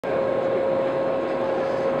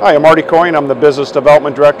Hi, I'm Marty Coyne. I'm the Business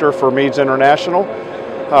Development Director for MEADS International.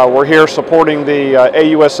 We're here supporting the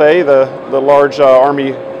AUSA, the large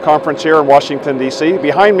Army conference here in Washington, D.C.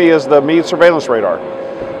 Behind me is the MEADS surveillance radar.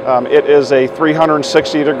 It is a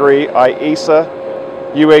 360-degree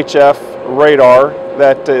AUSA UHF radar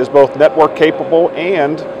that is both network capable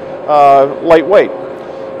and lightweight.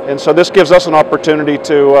 And so this gives us an opportunity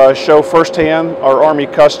to show firsthand our Army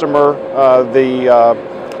customer the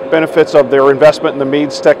benefits of their investment in the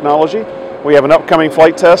MEADS technology. We have an upcoming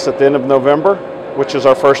flight test at the end of November, which is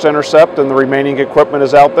our first intercept, and the remaining equipment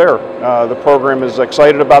is out there. The program is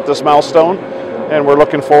excited about this milestone, and we're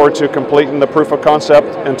looking forward to completing the proof of concept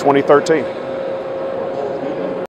in 2013.